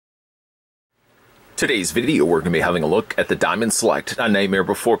Today's video, we're going to be having a look at the Diamond Select, A Nightmare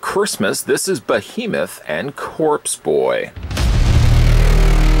Before Christmas. This is Behemoth and Corpse Boy.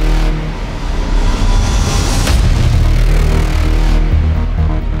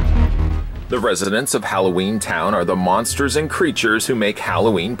 The residents of Halloween Town are the monsters and creatures who make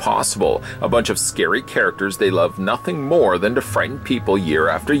Halloween possible. A bunch of scary characters they love nothing more than to frighten people year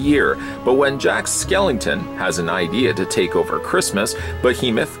after year. But when Jack Skellington has an idea to take over Christmas,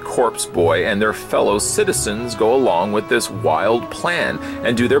 Behemoth, Corpse Boy, and their fellow citizens go along with this wild plan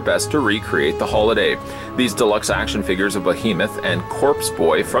and do their best to recreate the holiday. These deluxe action figures of Behemoth and Corpse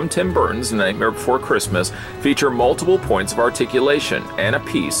Boy from Tim Burton's Nightmare Before Christmas feature multiple points of articulation and a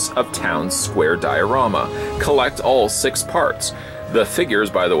piece of town square diorama. Collect all 6 parts. The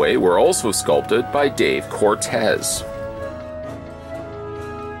figures, by the way, were also sculpted by Dave Cortez.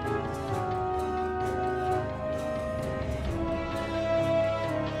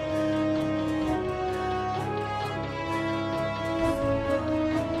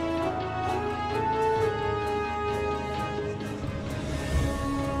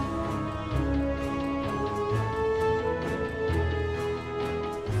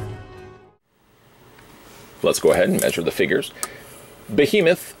 Let's go ahead and measure the figures.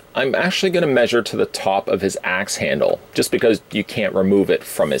 Behemoth, I'm actually going to measure to the top of his axe handle, just because you can't remove it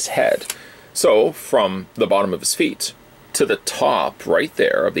from his head. So, from the bottom of his feet to the top right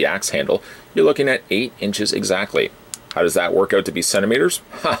there of the axe handle, you're looking at 8 inches exactly. How does that work out to be centimeters?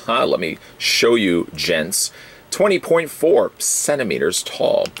 Haha, let me show you, gents. 20.4 centimeters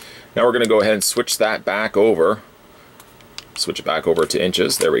tall. Now we're going to go ahead and switch that back over. Switch it back over to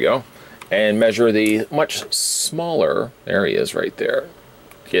inches. There we go. And measure the much smaller, there he is right there.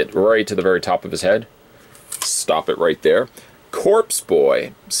 Get right to the very top of his head. Stop it right there. Corpse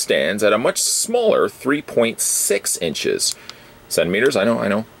Boy stands at a much smaller 3.6 inches. Centimeters, I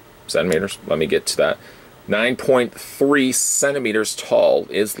know. Centimeters, let me get to that. 9.3 centimeters tall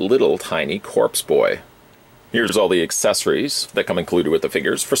is little tiny Corpse Boy. Here's all the accessories that come included with the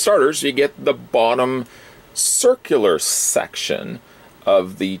figures. For starters, you get the bottom circular section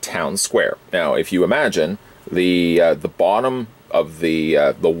of the town square. Now, if you imagine the bottom of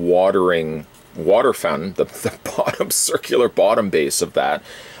the water fountain, the bottom circular bottom base of that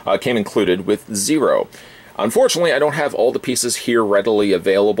came included with 0. Unfortunately, I don't have all the pieces here readily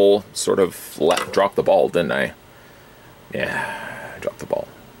available. Sort of dropped the ball, didn't I? Yeah, I dropped the ball.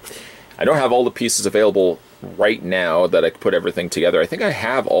 I don't have all the pieces available right now that I could put everything together. I think I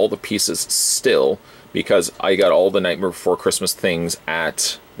have all the pieces still, because I got all the Nightmare Before Christmas things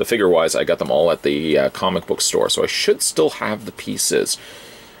at, the figure-wise, I got them all at the comic book store, so I should still have the pieces.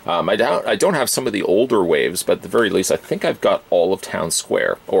 I don't have some of the older waves, but at the very least, I think I've got all of Town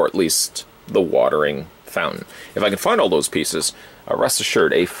Square, or at least the watering fountain. If I can find all those pieces, rest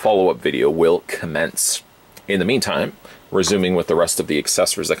assured a follow-up video will commence. In the meantime, resuming with the rest of the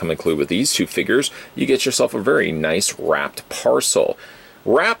accessories that come included with these 2 figures, you get yourself a very nice wrapped parcel.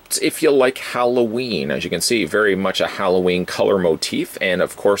 Wrapped, if you like Halloween. As you can see, very much a Halloween color motif, and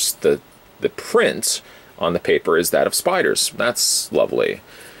of course the print on the paper is that of spiders. That's lovely.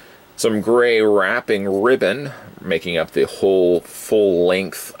 Some gray wrapping ribbon making up the whole full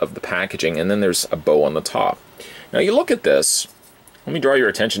length of the packaging, and then there's a bow on the top. Now you look at this, let me draw your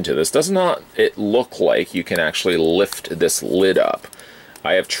attention to this. Does not it look like you can actually lift this lid up?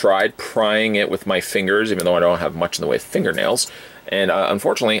 I have tried prying it with my fingers, even though I don't have much in the way of fingernails. And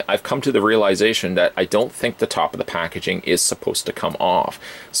unfortunately, I've come to the realization that I don't think the top of the packaging is supposed to come off.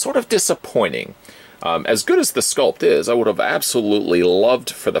 Sort of disappointing. As good as the sculpt is, I would have absolutely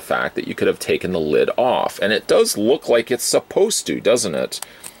loved for the fact that you could have taken the lid off. And it does look like it's supposed to, doesn't it?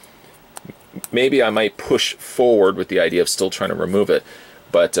 Maybe I might push forward with the idea of still trying to remove it.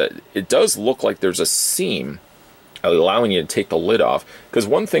 But it does look like there's a seam allowing you to take the lid off, because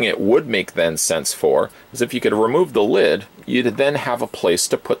one thing it would make then sense for is if you could remove the lid, you'd then have a place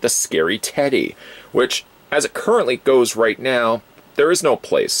to put the scary teddy, which, as it currently goes right now, there is no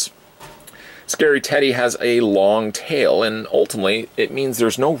place. Scary Teddy has a long tail, and ultimately it means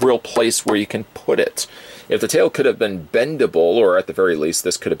there's no real place where you can put it. If the tail could have been bendable, or at the very least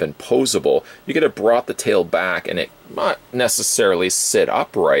this could have been posable, you could have brought the tail back and it not necessarily sit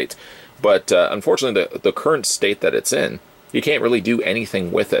upright. But unfortunately, the current state that it's in, you can't really do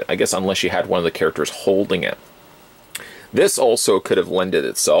anything with it, I guess, unless you had one of the characters holding it. This also could have lended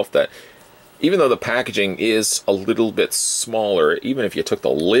itself that, even though the packaging is a little bit smaller, even if you took the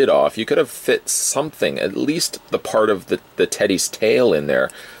lid off, you could have fit something, at least the part of the teddy's tail in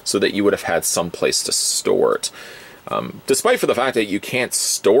there, so that you would have had some place to store it. Despite for the fact that you can't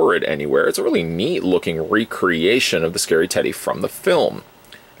store it anywhere, it's a really neat looking recreation of the Scary Teddy from the film.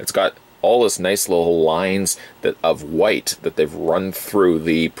 It's got all this nice little lines of white that they've run through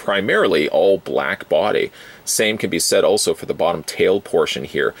the primarily all black body. Same can be said also for the bottom tail portion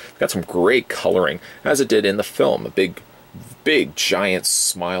here. Got some great coloring, as it did in the film. A big giant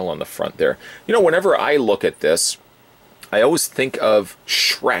smile on the front there. You know, whenever I look at this, I always think of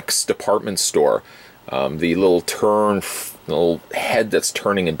Shrek's department store. The little head that's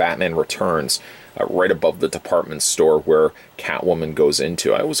turning in Batman Returns, right above the department store where Catwoman goes into.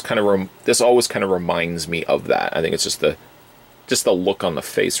 This always kind of reminds me of that. I think it's just the look on the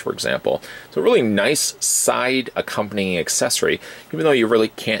face, for example. So a really nice side accompanying accessory, even though you really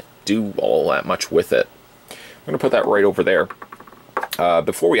can't do all that much with it. I'm going to put that right over there.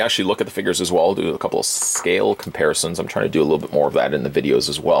 Before we actually look at the figures as well, I'll do a couple of scale comparisons. I'm trying to do a little bit more of that in the videos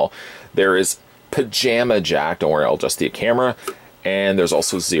as well. There is Pajama Jack. Don't worry, I'll adjust the camera. And there's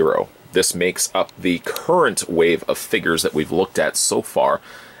also Zero. This makes up the current wave of figures that we've looked at so far.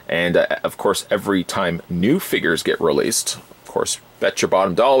 And of course, every time new figures get released, of course, bet your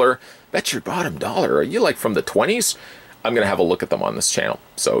bottom dollar, are you like from the 20s? I'm going to have a look at them on this channel,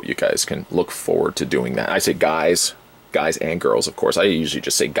 so you guys can look forward to doing that. I say guys and girls, of course. I usually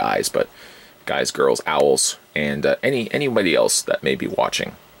just say guys, but guys, girls, owls, and anybody else that may be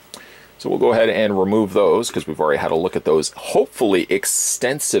watching. So we'll go ahead and remove those because we've already had a look at those, hopefully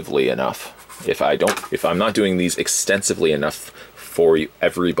extensively enough. If I'm not doing these extensively enough for you,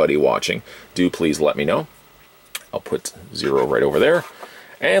 everybody watching, do please let me know. I'll put Zero right over there.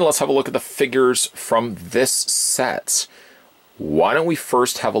 And let's have a look at the figures from this set. Why don't we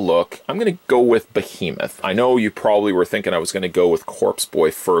first have a look? I'm going to go with Behemoth. I know you probably were thinking I was going to go with Corpse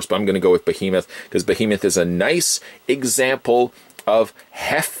Boy first, but I'm going to go with Behemoth because Behemoth is a nice example of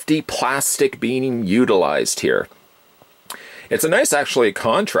hefty plastic being utilized here. It's a nice, actually,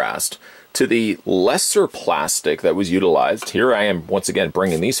 contrast to the lesser plastic that was utilized. Here I am, once again,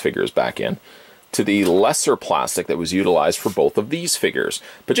 bringing these figures back in. To the lesser plastic that was utilized for both of these figures.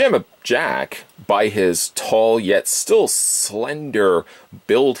 Pajama Jack, by his tall yet still slender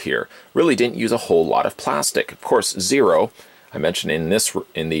build here, really didn't use a whole lot of plastic. Of course, Zero, I mentioned in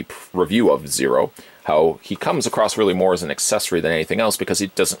the review of Zero, how he comes across really more as an accessory than anything else because he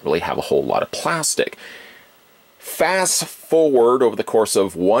doesn't really have a whole lot of plastic. Fast forward over the course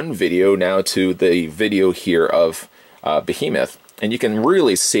of one video now to the video here of Behemoth, and you can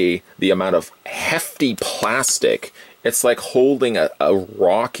really see the amount of hefty plastic. It's like holding a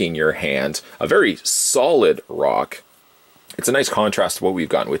rock in your hand, a very solid rock. It's a nice contrast to what we've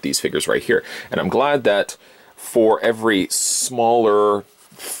gotten with these figures right here. And I'm glad that for every smaller,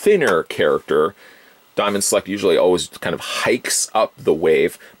 thinner character, Diamond Select usually always kind of hikes up the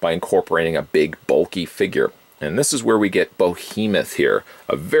wave by incorporating a big, bulky figure. And this is where we get Bohemoth here,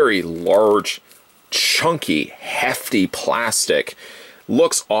 a very large, chunky, hefty plastic.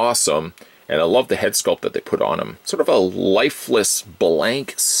 Looks awesome, and I love the head sculpt that they put on him. Sort of a lifeless,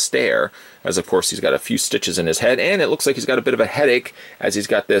 blank stare, as of course he's got a few stitches in his head, and it looks like he's got a bit of a headache as he's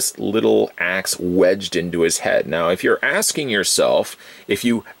got this little axe wedged into his head. Now, if you're asking yourself, if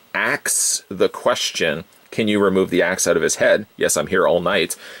you axe the question, can you remove the axe out of his head? Yes, I'm here all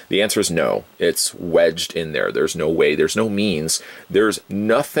night. The answer is no. It's wedged in there. There's no way. There's no means. There's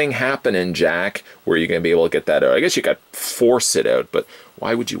nothing happening, Jack, where you're going to be able to get that out. I guess you could force it out, but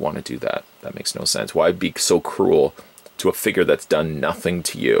why would you want to do that? That makes no sense. Why be so cruel to a figure that's done nothing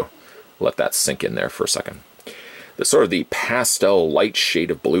to you? Let that sink in there for a second. The sort of the pastel light shade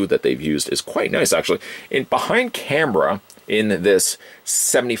of blue that they've used is quite nice, actually. Behind camera, in this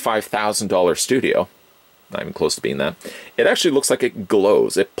 $75,000 studio, not even close to being that, it actually looks like it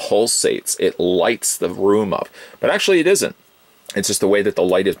glows, it pulsates, it lights the room up. But actually it isn't. It's just the way that the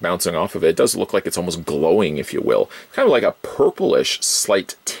light is bouncing off of it. It does look like it's almost glowing, if you will. Kind of like a purplish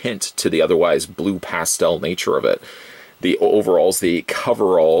slight tint to the otherwise blue pastel nature of it. The overalls, the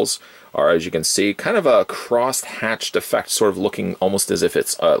coveralls, are, as you can see, kind of a cross-hatched effect, sort of looking almost as if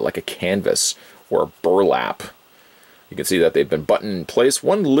it's like a canvas or a burlap. You can see that they've been buttoned in place.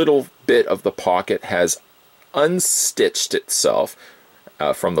 One little bit of the pocket has unstitched itself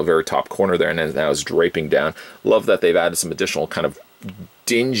from the very top corner there, and now is draping down. Love that they've added some additional kind of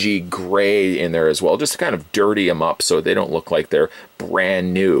dingy gray in there as well, just to kind of dirty them up so they don't look like they're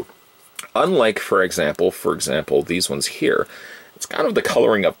brand new. Unlike, for example, these ones here, it's kind of the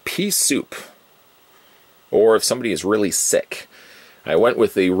coloring of pea soup, or if somebody is really sick. I went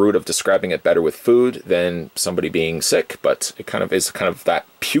with the route of describing it better with food than somebody being sick, but it kind of is kind of that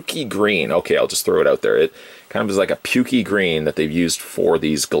pukey green. Okay, I'll just throw it out there. It kind of is like a pukey green that they've used for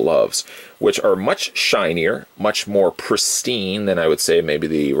these gloves, which are much shinier, much more pristine than I would say maybe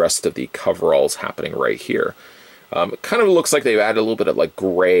the rest of the coveralls happening right here. It kind of looks like they've added a little bit of like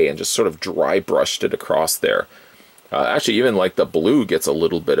gray and just sort of dry brushed it across there. Actually, even like the blue gets a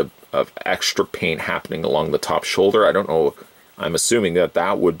little bit of extra paint happening along the top shoulder. I don't know. I'm assuming that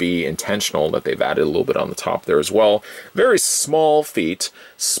that would be intentional, that they've added a little bit on the top there as well. Very small feet,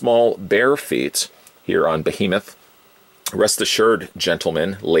 small bare feet here on Behemoth. Rest assured,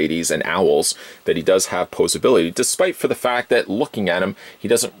 gentlemen, ladies, and owls, that he does have posability, despite for the fact that looking at him, he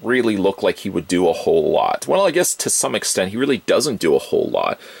doesn't really look like he would do a whole lot. Well, I guess to some extent, he really doesn't do a whole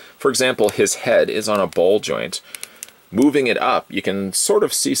lot. For example, his head is on a ball joint. Moving it up, you can sort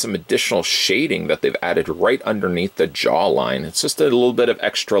of see some additional shading that they've added right underneath the jawline. It's just a little bit of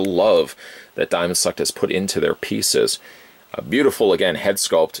extra love that Diamond Select has put into their pieces. A beautiful, again, head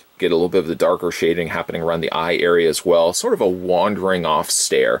sculpt. Get a little bit of the darker shading happening around the eye area as well. Sort of a wandering off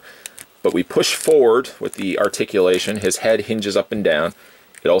stare. But we push forward with the articulation. His head hinges up and down.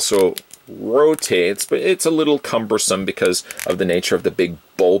 It also rotates, but it's a little cumbersome because of the nature of the big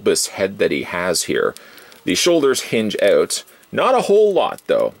bulbous head that he has here. The shoulders hinge out. Not a whole lot,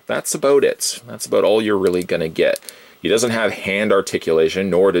 though. That's about it. That's about all you're really going to get. He doesn't have hand articulation,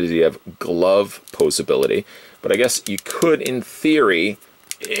 nor does he have glove posability. But I guess you could, in theory,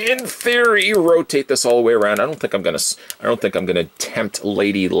 rotate this all the way around. I don't think I'm gonna tempt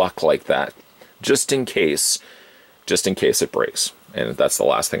Lady Luck like that, just in case it breaks. And that's the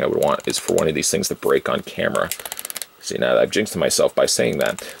last thing I would want, is for one of these things to break on camera. See, now I've jinxed myself by saying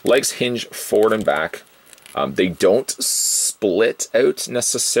that. Legs hinge forward and back. They don't split out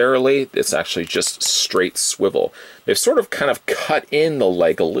necessarily. It's actually just straight swivel. They've sort of kind of cut in the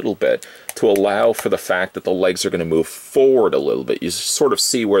leg a little bit to allow for the fact that the legs are going to move forward a little bit. You sort of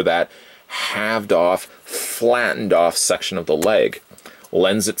see where that halved off, flattened off section of the leg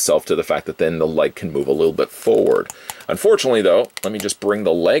lends itself to the fact that then the leg can move a little bit forward. Unfortunately, though, let me just bring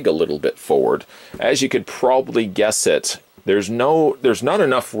the leg a little bit forward. As you could probably guess it, there's not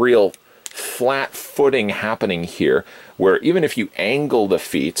enough real flat footing happening here, where even if you angle the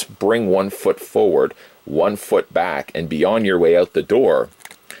feet, bring 1 foot forward, 1 foot back, and be on your way out the door,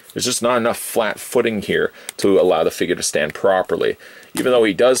 there's just not enough flat footing here to allow the figure to stand properly. Even though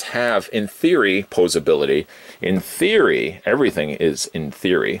he does have, in theory, posability, in theory, everything is in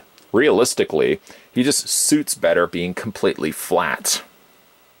theory, realistically, he just suits better being completely flat.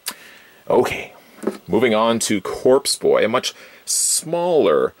 Okay, moving on to Corpse Boy, a much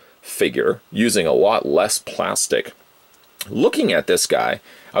smaller figure using a lot less plastic. Looking at this guy,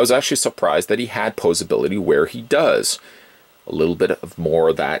 I was actually surprised that he had posability where he does. A little bit of more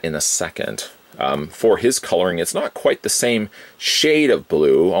of that in a second. For his coloring, it's not quite the same shade of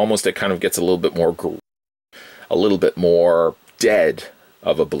blue. Almost it kind of gets a little bit more dead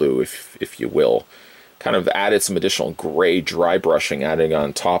of a blue, if you will. Kind of added some additional gray dry brushing adding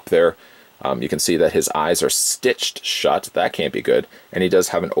on top there. You can see that his eyes are stitched shut. That can't be good. And he does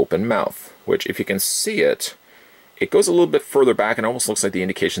have an open mouth, which if you can see it, it goes a little bit further back and almost looks like the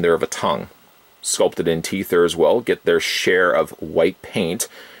indication there of a tongue. Sculpted in teeth there as well. Get their share of white paint.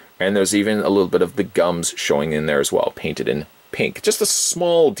 And there's even a little bit of the gums showing in there as well, painted in pink. Just a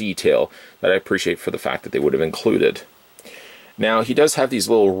small detail that I appreciate for the fact that they would have included. Now, he does have these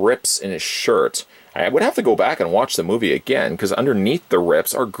little rips in his shirt. I would have to go back and watch the movie again, because underneath the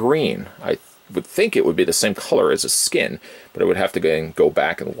rips are green. I would think it would be the same color as his skin, but I would have to go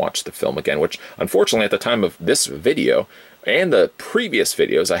back and watch the film again, which unfortunately at the time of this video and the previous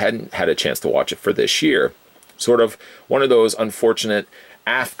videos, I hadn't had a chance to watch it for this year. Sort of one of those unfortunate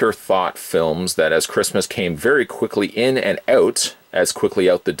afterthought films that as Christmas came very quickly in and out, as quickly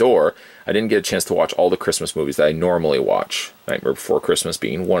out the door, I didn't get a chance to watch all the Christmas movies that I normally watch, Nightmare Before Christmas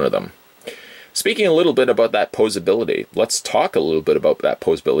being one of them. Speaking a little bit about that posability, let's talk a little bit about that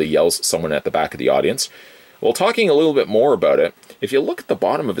posability, yells someone at the back of the audience. Well, talking a little bit more about it, if you look at the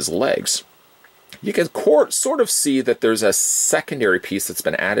bottom of his legs, you can sort of see that there's a secondary piece that's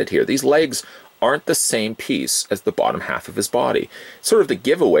been added here. These legs aren't the same piece as the bottom half of his body. Sort of the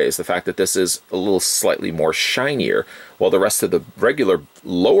giveaway is the fact that this is a little slightly more shinier, while the rest of the regular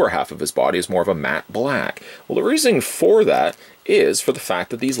lower half of his body is more of a matte black. Well, the reason for that is for the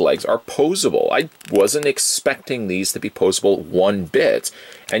fact that these legs are posable. I wasn't expecting these to be posable one bit,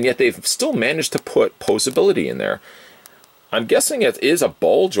 and yet they've still managed to put posability in there. I'm guessing it is a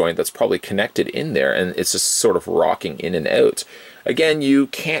ball joint that's probably connected in there, and it's just sort of rocking in and out. Again, you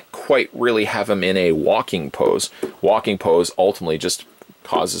can't quite really have him in a walking pose. Walking pose ultimately just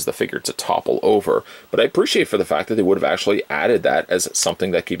causes the figure to topple over. But I appreciate for the fact that they would have actually added that as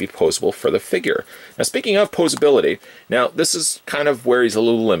something that could be posable for the figure. Now, speaking of posability, now this is kind of where he's a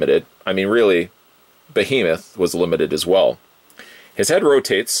little limited. I mean, really, Behemoth was limited as well. His head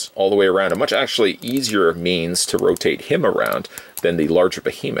rotates all the way around, a much actually easier means to rotate him around than the larger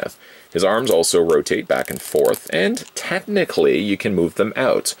Behemoth. His arms also rotate back and forth, and technically you can move them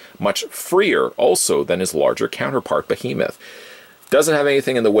out, much freer also than his larger counterpart Behemoth. Doesn't have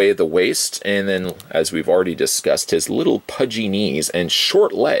anything in the way of the waist, and then, as we've already discussed, his little pudgy knees and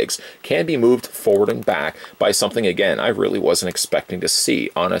short legs can be moved forward and back by something, again, I really wasn't expecting to see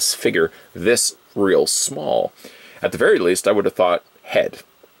on a figure this real small. At the very least, I would have thought head.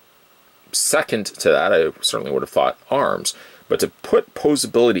 Second to that, I certainly would have thought arms. But to put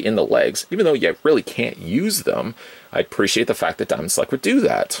posability in the legs, even though you really can't use them, I appreciate the fact that Diamond Select would do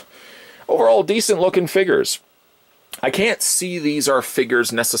that. Overall, decent looking figures. I can't see these are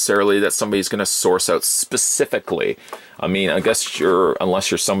figures necessarily that somebody's going to source out specifically. I mean, I guess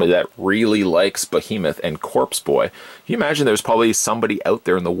unless you're somebody that really likes Behemoth and Corpse Boy, you imagine there's probably somebody out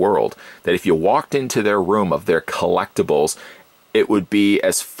there in the world that if you walked into their room of their collectibles, it would be,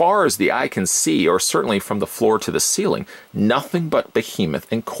 as far as the eye can see, or certainly from the floor to the ceiling, nothing but Behemoth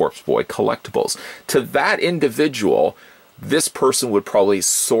and Corpse Boy collectibles. To that individual, this person would probably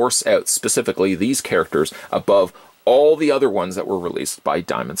source out specifically these characters above all the other ones that were released by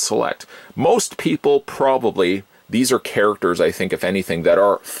Diamond Select. Most people probably, these are characters, I think, if anything, that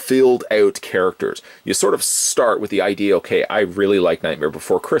are filled out characters. You sort of start with the idea, okay, I really like Nightmare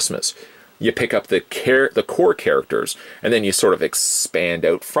Before Christmas. You pick up the core characters, and then you sort of expand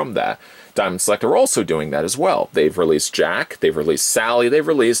out from that. Diamond Select are also doing that as well. They've released Jack, they've released Sally, they've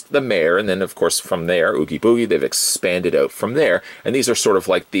released the Mayor, and then, of course, from there, Oogie Boogie, they've expanded out from there. And these are sort of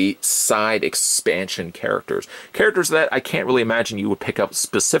like the side expansion characters. Characters that I can't really imagine you would pick up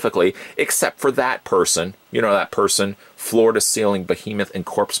specifically, except for that person. You know, that person, floor-to-ceiling Behemoth and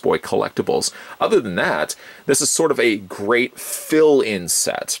Corpse Boy collectibles. Other than that, this is sort of a great fill-in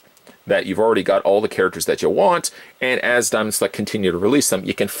set that you've already got all the characters that you want, and as Diamond Select continue to release them,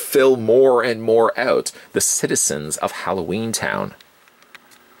 you can fill more and more out the citizens of Halloween Town.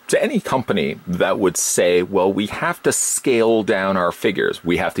 To any company that would say, well, we have to scale down our figures,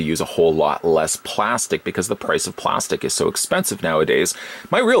 we have to use a whole lot less plastic because the price of plastic is so expensive nowadays,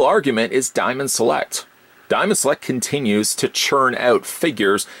 my real argument is Diamond Select. Diamond Select continues to churn out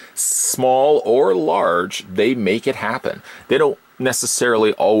figures, small or large. They make it happen. They don't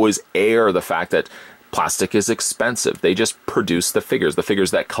necessarily always air the fact that plastic is expensive. They just produce the figures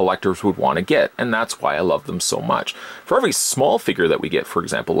that collectors would want to get, and that's why I love them so much. For every small figure that we get, for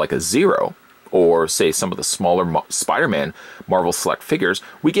example, like a Zero, or say some of the smaller Spider-Man Marvel Select figures,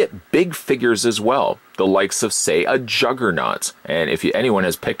 we get big figures as well, the likes of, say, a Juggernaut. And if anyone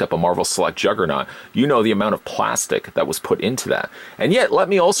has picked up a Marvel Select Juggernaut, you know the amount of plastic that was put into that. And yet, let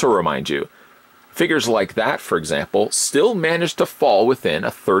me also remind you, figures like that, for example, still manage to fall within a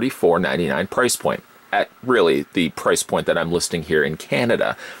 $34.99 price point, at really the price point that I'm listing here in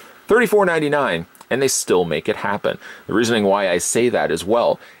Canada. $34.99, and they still make it happen. The reasoning why I say that as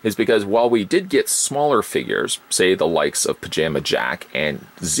well is because while we did get smaller figures, say the likes of Pajama Jack and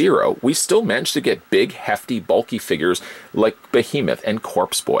Zero, we still managed to get big, hefty, bulky figures like Behemoth and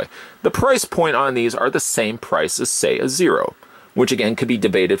Corpse Boy. The price point on these are the same price as, say, a Zero, which again could be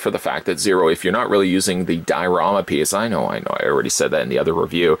debated for the fact that Zero, if you're not really using the diorama piece, I know, I already said that in the other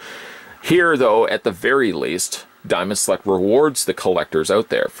review. Here, though, at the very least, Diamond Select rewards the collectors out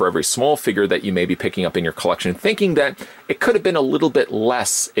there for every small figure that you may be picking up in your collection, thinking that it could have been a little bit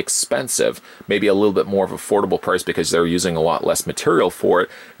less expensive, maybe a little bit more of affordable price because they're using a lot less material for it.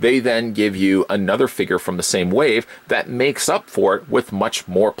 They then give you another figure from the same wave that makes up for it with much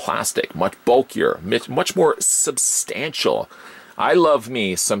more plastic, much bulkier, much more substantial. I love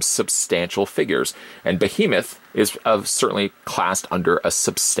me some substantial figures, and Behemoth is certainly classed under a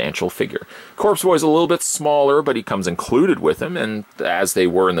substantial figure. Corpse Boy is a little bit smaller, but he comes included with him, and as they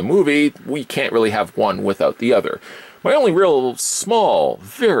were in the movie, we can't really have one without the other. My only real small,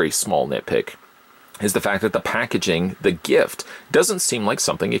 very small nitpick is the fact that the packaging, the gift, doesn't seem like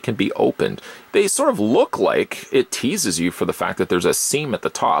something it can be opened. They sort of look like it teases you for the fact that there's a seam at the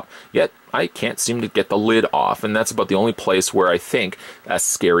top, yet I can't seem to get the lid off, and that's about the only place where I think a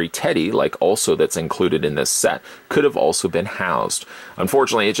Scary Teddy, like also that's included in this set, could have also been housed.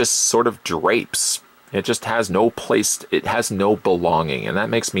 Unfortunately, it just sort of drapes. It just has no place, it has no belonging, and that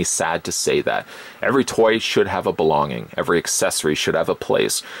makes me sad to say that. Every toy should have a belonging. Every accessory should have a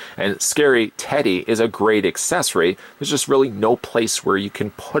place. And Scary Teddy is a great accessory. There's just really no place where you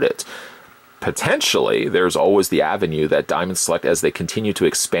can put it. Potentially, there's always the avenue that Diamond Select, as they continue to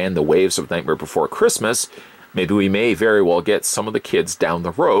expand the waves of Nightmare Before Christmas, maybe we may very well get some of the kids down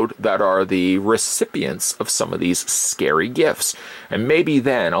the road that are the recipients of some of these scary gifts. And maybe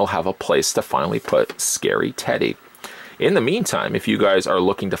then I'll have a place to finally put Scary Teddy. In the meantime, if you guys are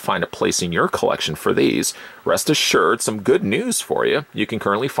looking to find a place in your collection for these, rest assured, some good news for you. You can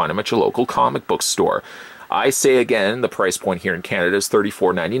currently find them at your local comic book store. I say again, the price point here in Canada is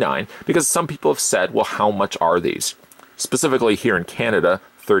 $34.99 because some people have said, well, how much are these? Specifically here in Canada,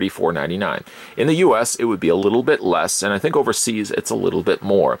 $34.99. In the US, it would be a little bit less, and I think overseas, it's a little bit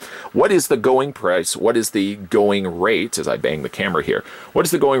more. What is the going price? What is the going rate, as I bang the camera here, what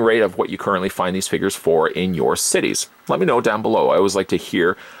is the going rate of what you currently find these figures for in your cities? Let me know down below. I always like to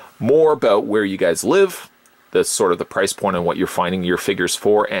hear more about where you guys live, the sort of the price point on what you're finding your figures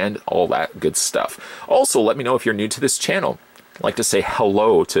for, and all that good stuff. Also, let me know if you're new to this channel. I'd like to say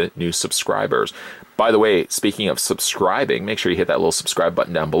hello to new subscribers. By the way, speaking of subscribing, make sure you hit that little subscribe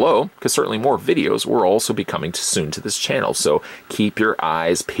button down below, because certainly more videos will also be coming soon to this channel, so keep your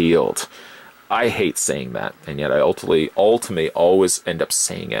eyes peeled. I hate saying that, and yet I ultimately always end up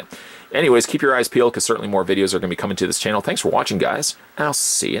saying it. Anyways, keep your eyes peeled, because certainly more videos are going to be coming to this channel. Thanks for watching, guys, and I'll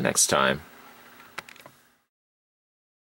see you next time.